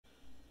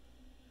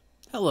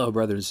Hello,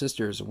 brothers and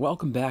sisters.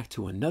 Welcome back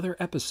to another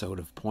episode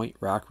of Point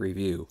Rock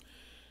Review.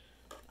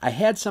 I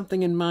had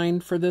something in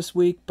mind for this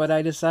week, but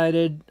I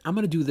decided I'm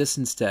going to do this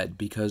instead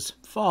because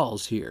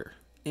fall's here.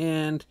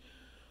 And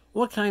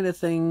what kind of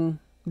thing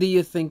do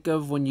you think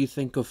of when you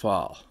think of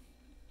fall?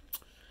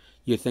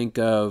 You think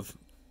of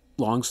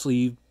long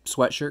sleeve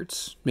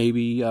sweatshirts,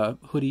 maybe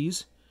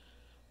hoodies,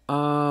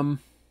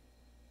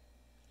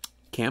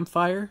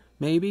 campfire,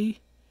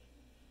 maybe?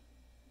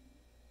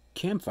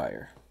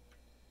 Campfire.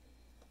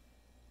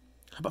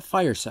 How about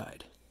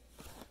Fireside?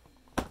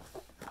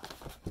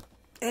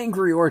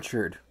 Angry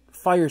Orchard,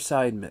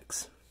 Fireside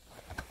mix.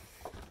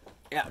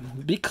 Yeah,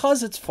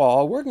 because it's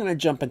fall, we're going to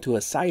jump into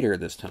a cider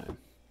this time.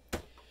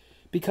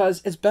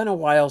 Because it's been a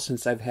while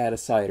since I've had a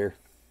cider.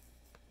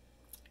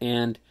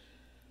 And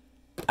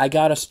I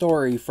got a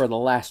story for the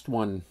last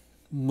one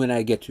when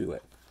I get to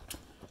it.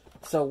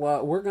 So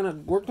we're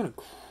gonna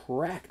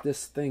crack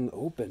this thing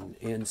open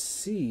and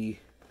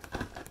see.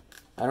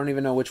 I don't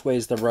even know which way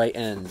is the right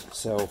end,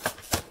 so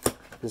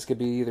this could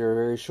be either a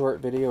very short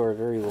video or a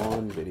very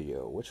long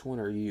video. Which one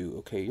are you?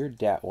 Okay, you're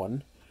that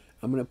one.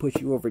 I'm going to put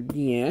you over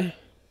there.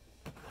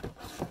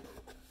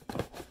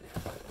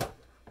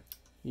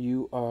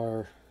 You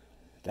are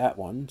that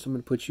one. So I'm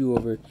going to put you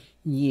over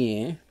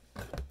yeah.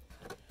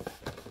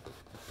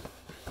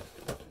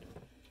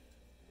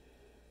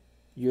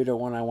 You're the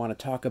one I want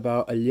to talk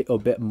about a little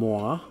bit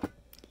more.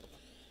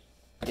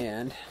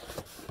 And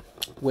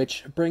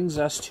which brings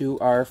us to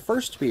our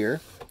first beer,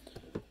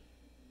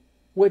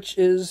 which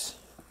is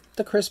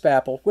the Crisp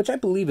Apple, which I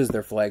believe is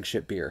their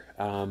flagship beer.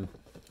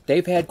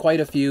 They've had quite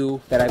a few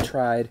that I've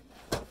tried,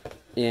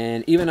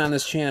 and even on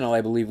this channel,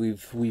 I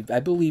believe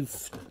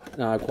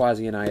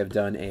Quassi and I have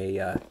done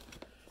a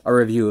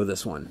review of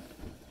this one.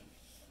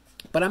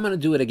 But I'm going to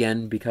do it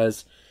again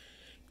because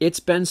it's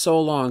been so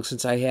long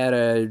since I had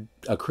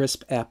a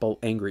Crisp Apple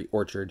Angry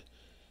Orchard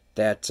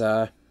that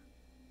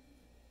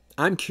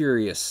I'm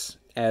curious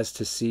as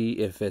to see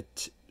if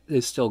it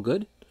is still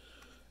good.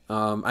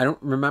 I don't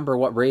remember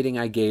what rating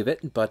I gave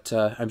it, but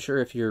I'm sure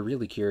if you're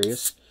really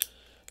curious,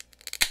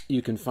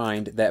 you can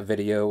find that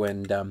video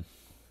and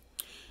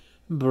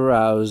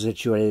browse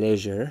at your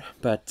leisure.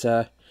 But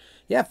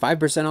yeah,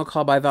 5%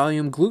 alcohol by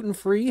volume,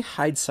 gluten-free,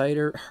 hard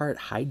cider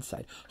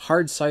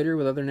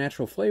with other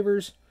natural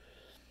flavors,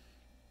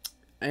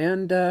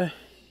 and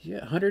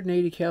yeah,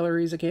 180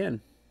 calories a can.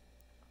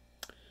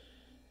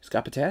 It's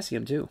got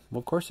potassium too. Well,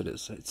 of course it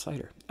is. It's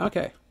cider.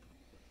 Okay.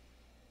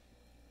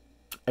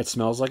 It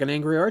smells like an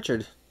Angry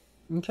Orchard.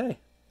 Okay.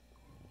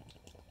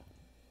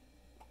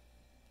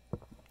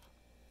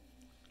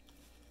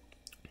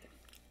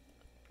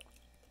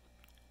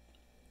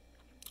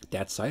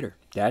 That's cider.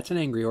 That's an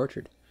Angry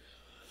Orchard.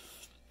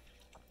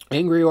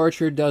 Angry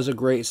Orchard does a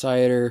great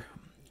cider.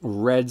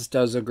 Reds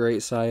does a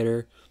great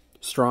cider.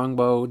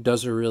 Strongbow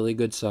does a really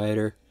good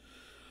cider.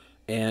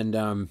 And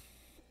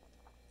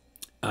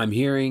I'm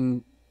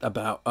hearing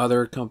about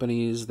other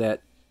companies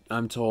that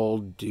I'm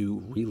told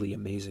do really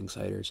amazing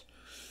ciders.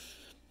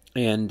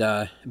 And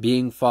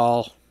being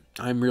fall,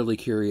 I'm really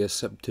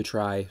curious to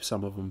try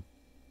some of them.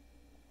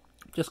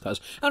 Just because.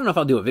 I don't know if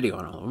I'll do a video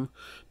on all of them,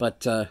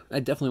 but I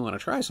definitely want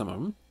to try some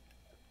of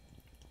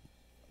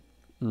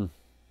them.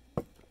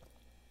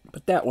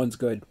 But that one's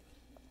good.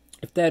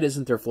 If that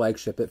isn't their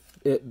flagship,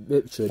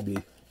 it should be.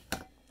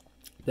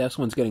 This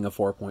one's getting a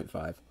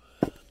 4.5.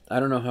 I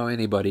don't know how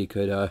anybody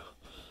could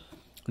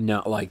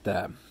not like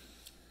that.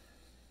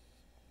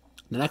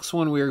 The next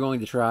one we are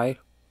going to try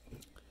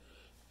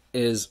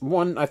is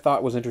one I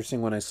thought was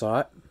interesting when I saw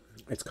it.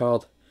 It's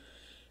called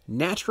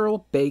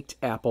Natural Baked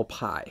Apple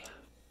Pie.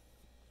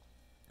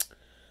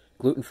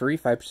 Gluten-free,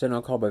 5%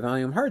 alcohol by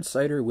volume, hard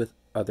cider with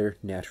other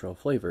natural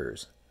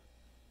flavors.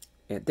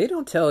 And they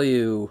don't tell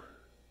you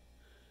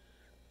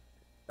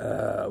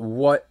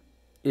what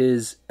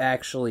is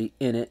actually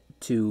in it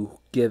to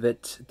give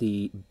it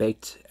the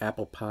baked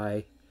apple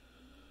pie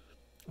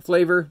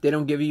flavor. They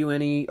don't give you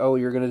any, oh,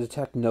 you're going to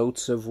detect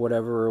notes of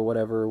whatever or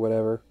whatever or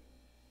whatever.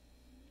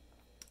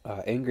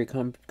 Angry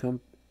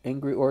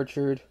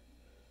Orchard,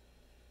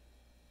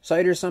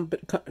 Cider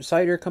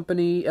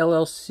Company,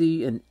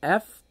 LLC, and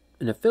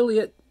an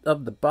affiliate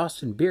of the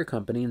Boston Beer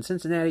Company in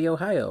Cincinnati,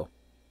 Ohio.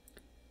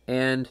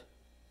 And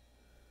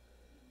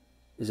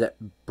is that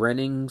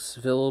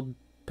Brenningsville,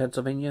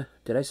 Pennsylvania?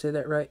 Did I say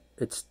that right?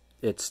 It's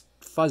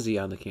fuzzy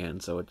on the can,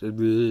 so it's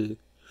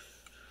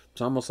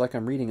almost like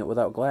I'm reading it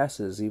without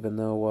glasses, even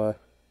though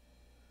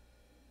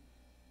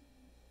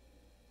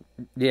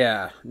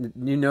yeah,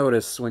 you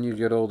notice when you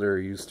get older,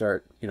 you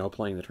start,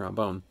 playing the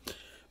trombone.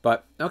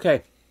 But,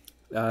 okay.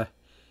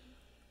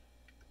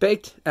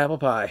 Baked apple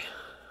pie.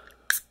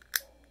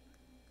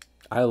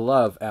 I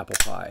love apple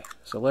pie.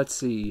 So let's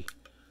see.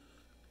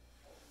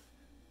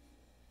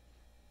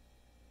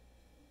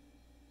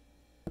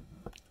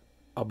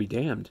 I'll be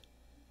damned.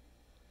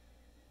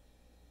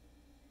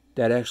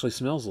 That actually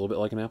smells a little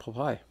bit like an apple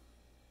pie.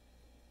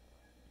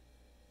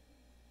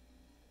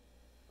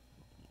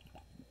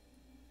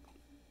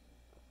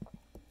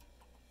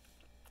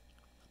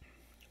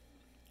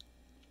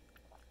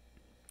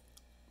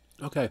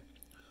 Okay.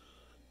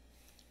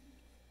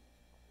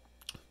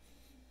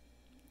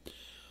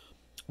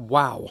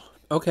 Wow.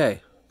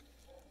 Okay.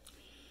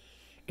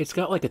 It's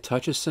got like a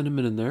touch of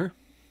cinnamon in there.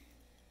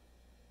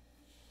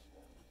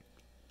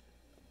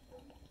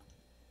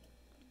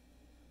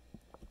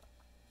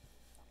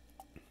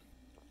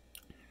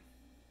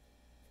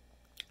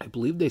 I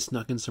believe they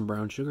snuck in some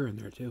brown sugar in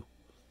there too.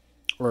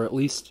 Or at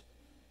least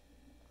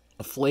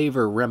a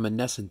flavor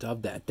reminiscent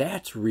of that.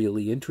 That's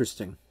really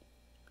interesting.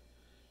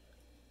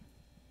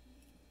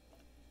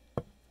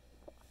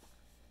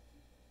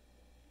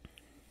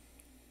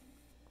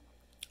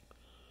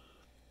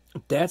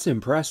 That's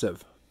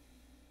impressive.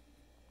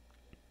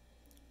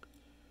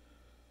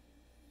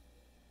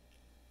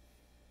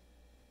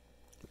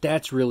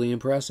 That's really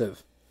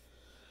impressive.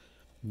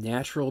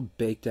 Natural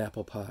baked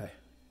apple pie.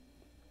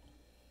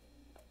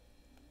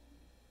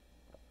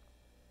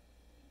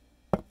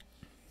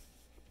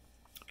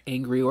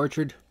 Angry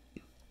Orchard,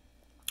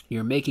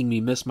 you're making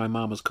me miss my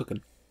mama's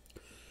cooking.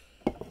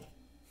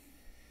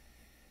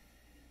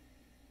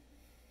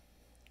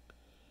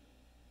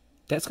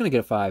 That's going to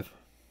get a 5.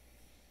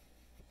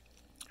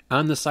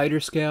 On the cider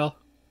scale,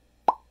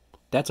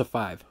 that's a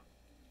 5.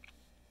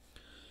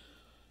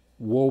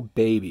 Whoa,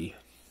 baby.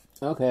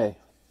 Okay.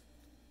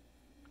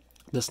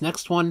 This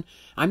next one,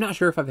 I'm not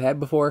sure if I've had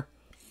before.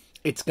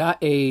 It's got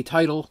a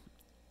title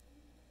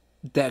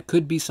that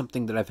could be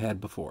something that I've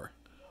had before,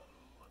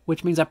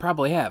 which means I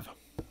probably have.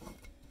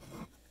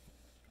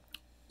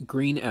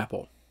 Green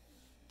apple.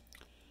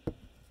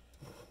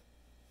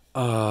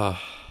 I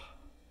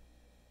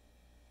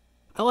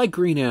like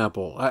green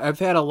apple. I've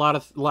had a lot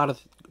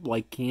of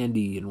like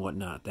candy and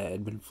whatnot that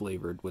had been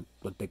flavored with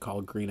what they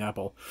call green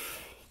apple.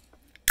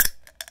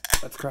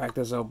 Let's crack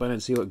this open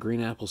and see what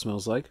green apple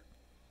smells like.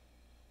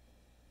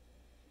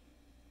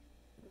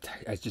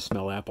 I just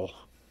smell apple.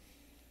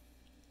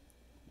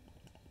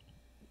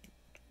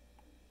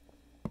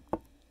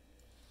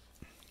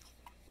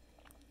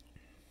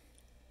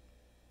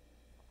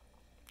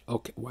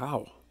 Okay,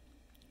 wow.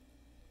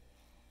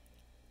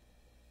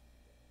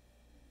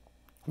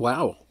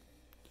 Wow.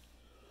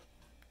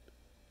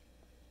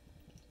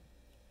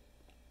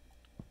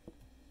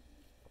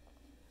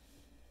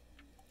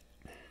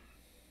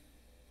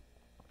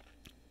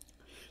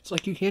 It's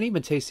like you can't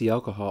even taste the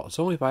alcohol. It's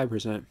only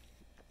 5%.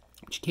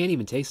 But you can't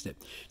even taste it.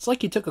 It's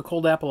like you took a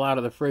cold apple out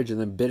of the fridge and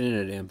then bit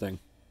into the damn thing.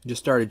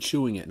 Just started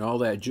chewing it, and all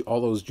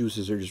those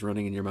juices are just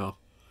running in your mouth.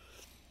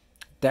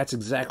 That's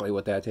exactly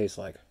what that tastes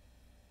like.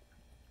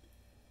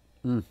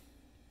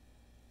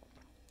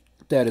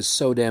 That is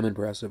so damn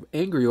impressive.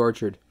 Angry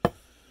Orchard.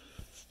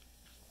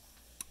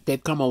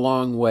 They've come a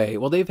long way.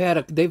 Well, they've had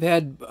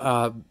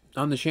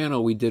on the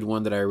channel we did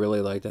one that I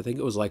really liked. I think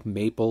it was like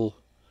maple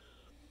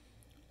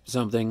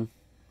something.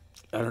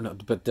 I don't know,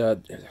 but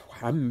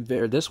I'm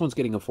there. This one's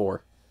getting a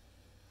 4,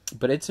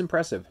 but it's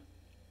impressive.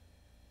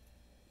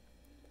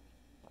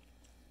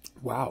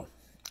 Wow,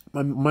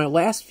 my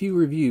last few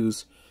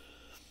reviews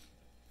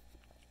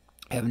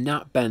have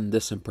not been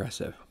this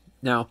impressive.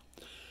 Now,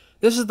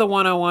 this is the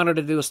one I wanted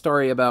to do a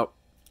story about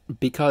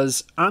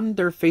because on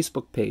their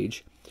Facebook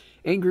page,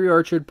 Angry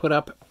Orchard put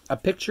up a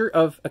picture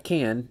of a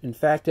can. In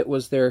fact, it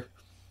was their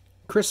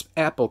crisp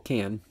apple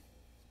can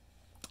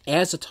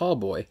as a tall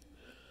boy,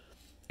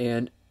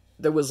 and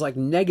there was like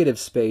negative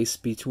space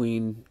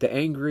between the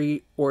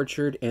Angry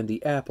Orchard and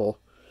the apple,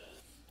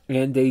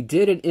 and they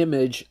did an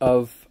image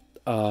of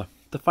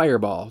the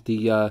Fireball,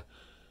 the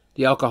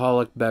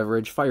alcoholic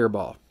beverage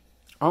Fireball,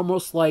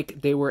 almost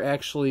like they were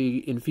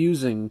actually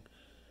infusing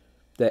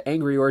the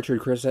Angry Orchard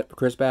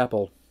crisp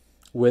apple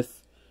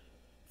with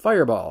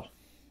Fireball.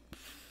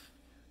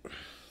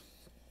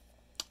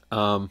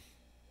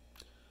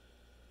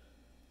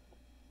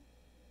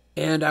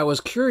 And I was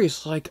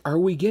curious, like, are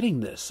we getting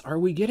this? Are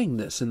we getting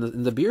this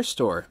in the beer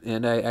store?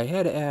 And I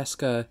had to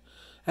ask,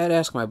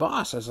 my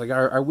boss. I was like,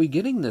 are we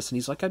getting this? And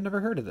he's like, I've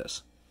never heard of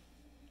this.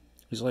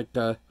 He's like,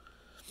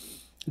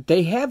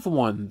 they have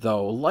one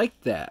though,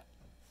 like that.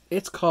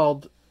 It's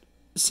called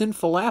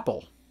Sinful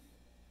Apple.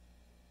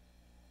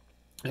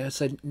 And I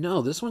said,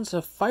 no, this one's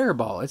a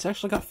Fireball. It's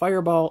actually got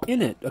Fireball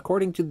in it,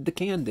 according to the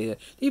can. They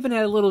even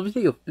had a little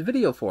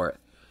video for it.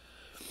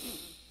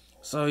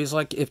 So he's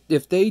like,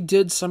 if they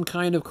did some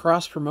kind of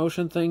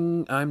cross-promotion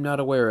thing, I'm not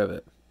aware of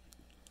it.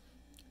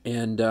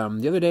 And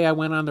the other day I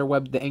went on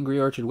the Angry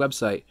Orchard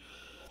website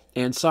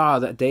and saw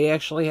that they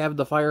actually have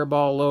the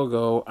Fireball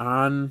logo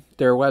on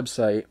their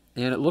website.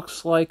 And it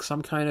looks like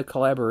some kind of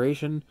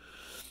collaboration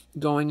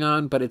going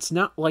on, but it's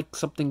not like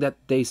something that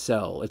they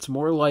sell. It's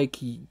more like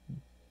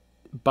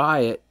buy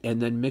it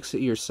and then mix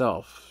it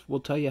yourself. We'll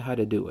tell you how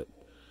to do it.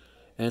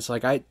 And it's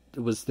like,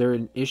 was there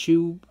an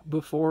issue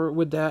before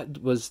with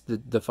that? Was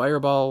the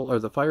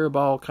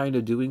Fireball kind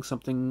of doing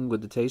something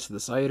with the taste of the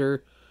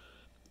cider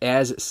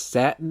as it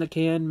sat in the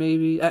can,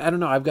 maybe? I don't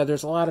know.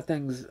 There's a lot of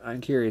things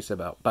I'm curious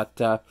about. But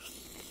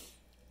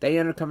they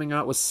ended up coming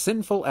out with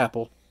Sinful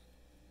Apple.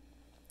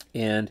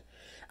 And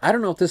I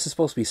don't know if this is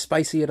supposed to be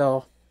spicy at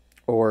all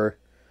or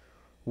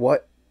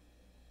what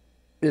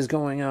is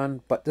going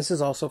on, but this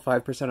is also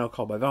 5%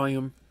 alcohol by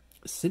volume.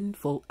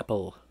 Sinful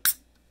apple.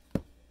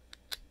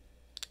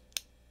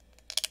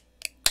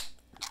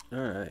 All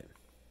right.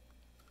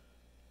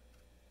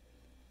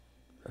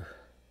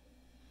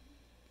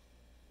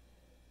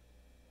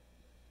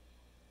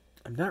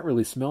 I'm not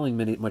really smelling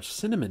much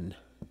cinnamon.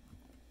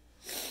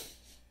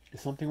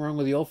 Is something wrong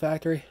with the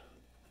olfactory?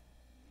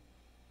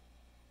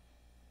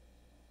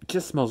 It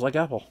just smells like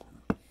apple.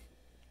 All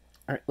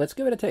right, let's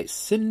give it a taste.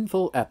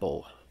 Sinful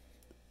apple.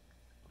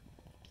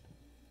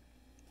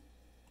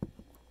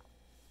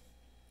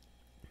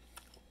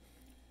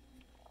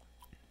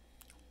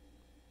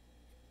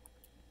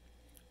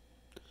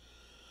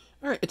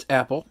 All right, it's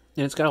apple,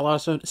 and it's got a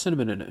lot of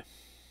cinnamon in it.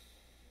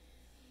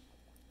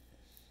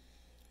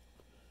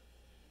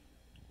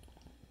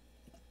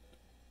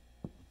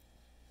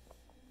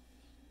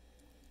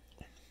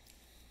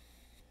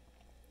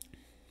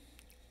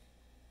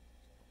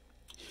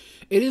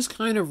 It is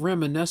kind of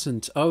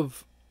reminiscent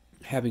of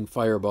having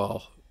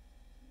Fireball,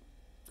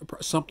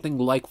 something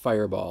like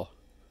Fireball,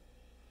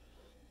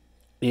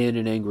 in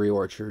an Angry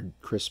Orchard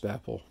crisp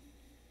apple,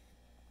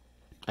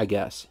 I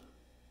guess.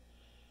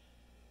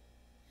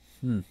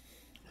 I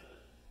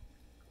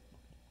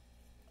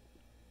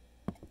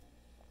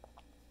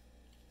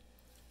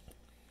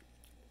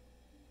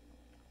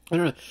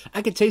don't know.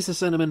 I could taste the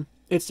cinnamon.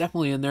 It's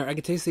definitely in there. I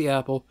could taste the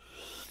apple.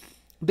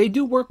 They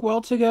do work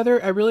well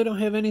together. I really don't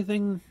have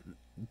anything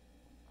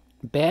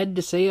bad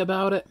to say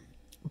about it.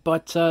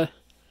 But the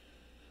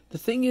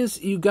thing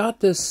is, you got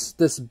this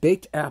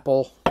baked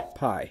apple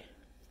pie,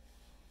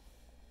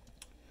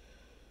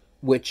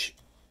 which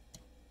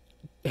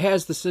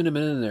has the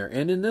cinnamon in there.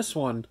 And in this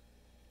one,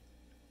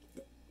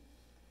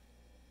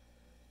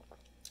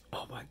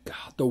 oh my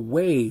God, the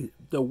way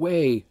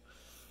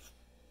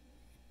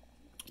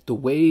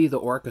the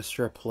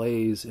orchestra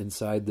plays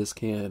inside this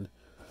can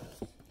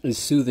is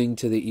soothing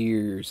to the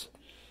ears.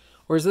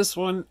 Whereas this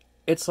one,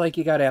 it's like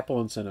you got apple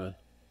and cinnamon.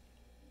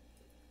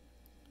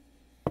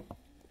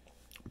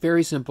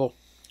 Very simple.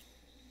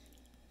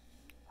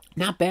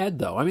 Not bad,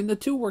 though. I mean, the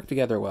two work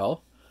together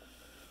well.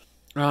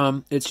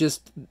 It's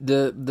just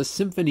the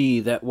symphony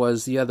that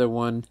was the other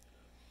one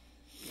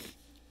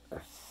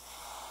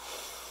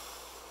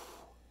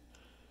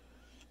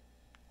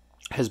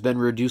has been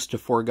reduced to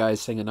 4 guys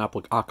singing a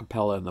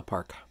cappella in the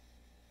park.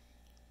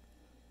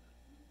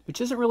 Which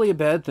isn't really a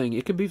bad thing.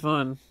 It could be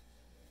fun.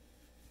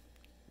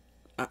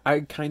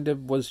 I kind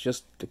of was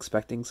just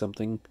expecting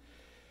something,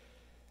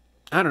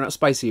 I don't know,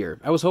 spicier.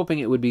 I was hoping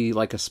it would be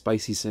like a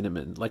spicy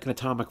cinnamon, like an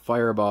atomic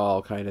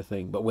fireball kind of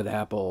thing, but with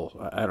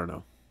apple. I don't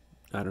know.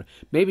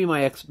 Maybe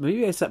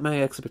I set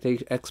my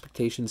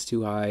expectations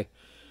too high,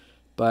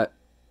 but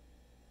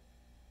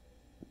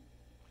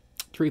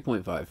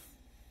 3.5.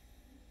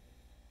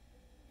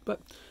 But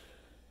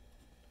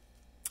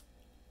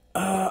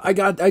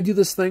I do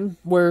this thing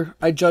where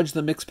I judge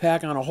the mix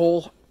pack on a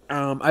whole.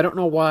 I don't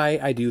know why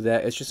I do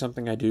that. It's just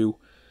something I do.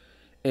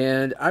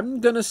 And I'm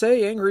going to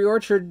say Angry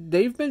Orchard,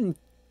 they've been...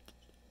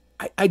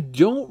 I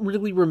don't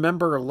really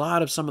remember a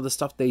lot of some of the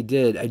stuff they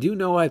did. I do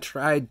know I've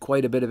tried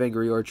quite a bit of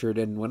Angry Orchard,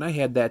 and when I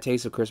had that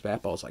taste of crisp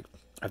apple, I was like,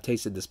 I've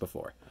tasted this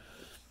before.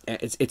 And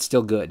it's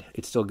still good.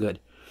 It's still good.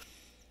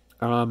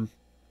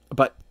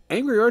 But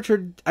Angry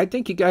Orchard, I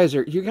think you guys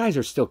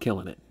are still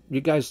killing it. You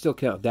guys still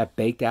kill it. That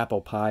baked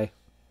apple pie.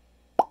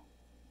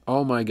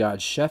 Oh my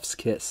God, chef's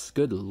kiss.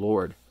 Good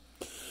Lord.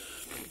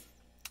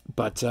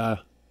 But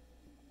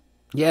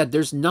yeah,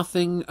 there's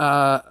nothing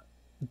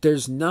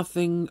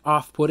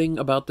off-putting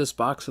about this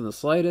box in the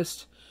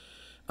slightest.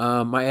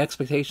 My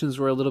expectations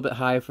were a little bit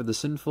high for the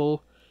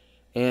Sinful,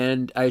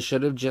 and I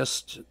should have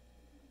just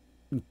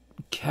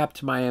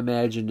kept my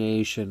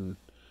imagination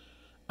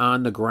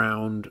on the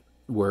ground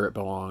where it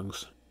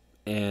belongs.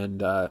 And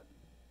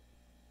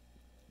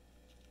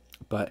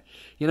but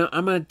you know,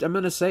 I'm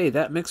gonna say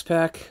that mix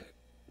pack,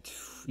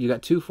 you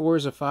got 2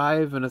 4s, a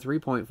 5, and a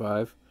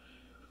 3.5.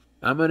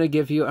 I'm gonna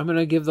give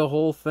the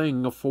whole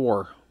thing a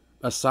 4.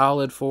 A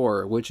solid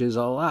 4, which is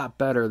a lot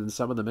better than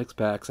some of the mix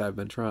packs I've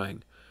been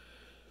trying.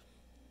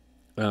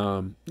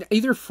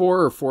 Either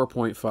 4 or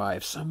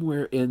 4.5,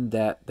 somewhere in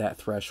that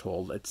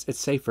threshold. It's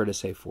safer to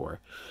say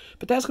 4.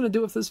 But that's going to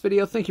do it for this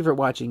video. Thank you for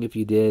watching if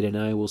you did, and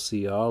I will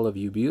see all of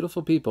you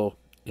beautiful people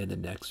in the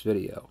next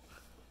video.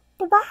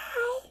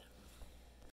 Bye-bye!